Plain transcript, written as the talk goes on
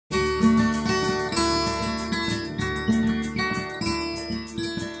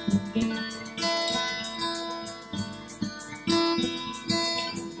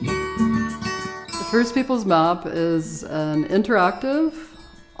First Peoples Map is an interactive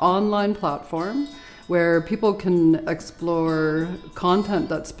online platform where people can explore content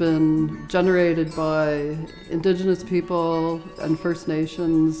that's been generated by Indigenous people and First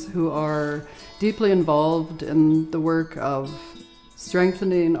Nations who are deeply involved in the work of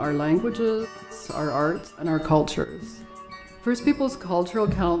strengthening our languages, our arts, and our cultures. First Peoples Cultural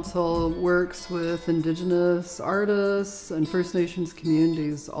Council works with Indigenous artists and First Nations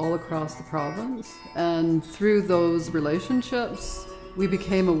communities all across the province. And through those relationships, we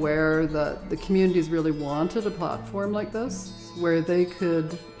became aware that the communities really wanted a platform like this, where they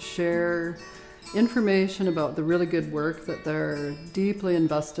could share information about the really good work that they're deeply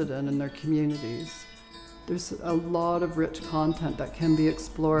invested in their communities. There's a lot of rich content that can be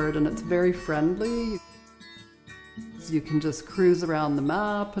explored, and it's very friendly. You can just cruise around the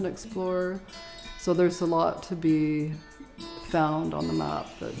map and explore. So there's a lot to be found on the map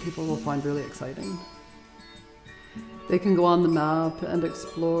that people will find really exciting. They can go on the map and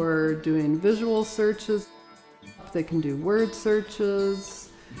explore doing visual searches. They can do word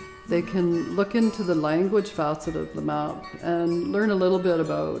searches. They can look into the language facet of the map and learn a little bit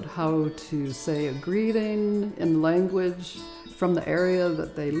about how to say a greeting in the language from the area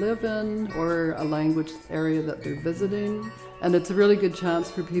that they live in or a language area that they're visiting. And it's a really good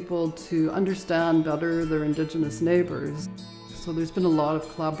chance for people to understand better their Indigenous neighbours. So there's been a lot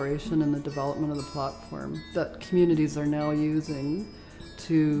of collaboration in the development of the platform that communities are now using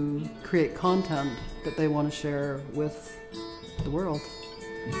to create content that they want to share with the world.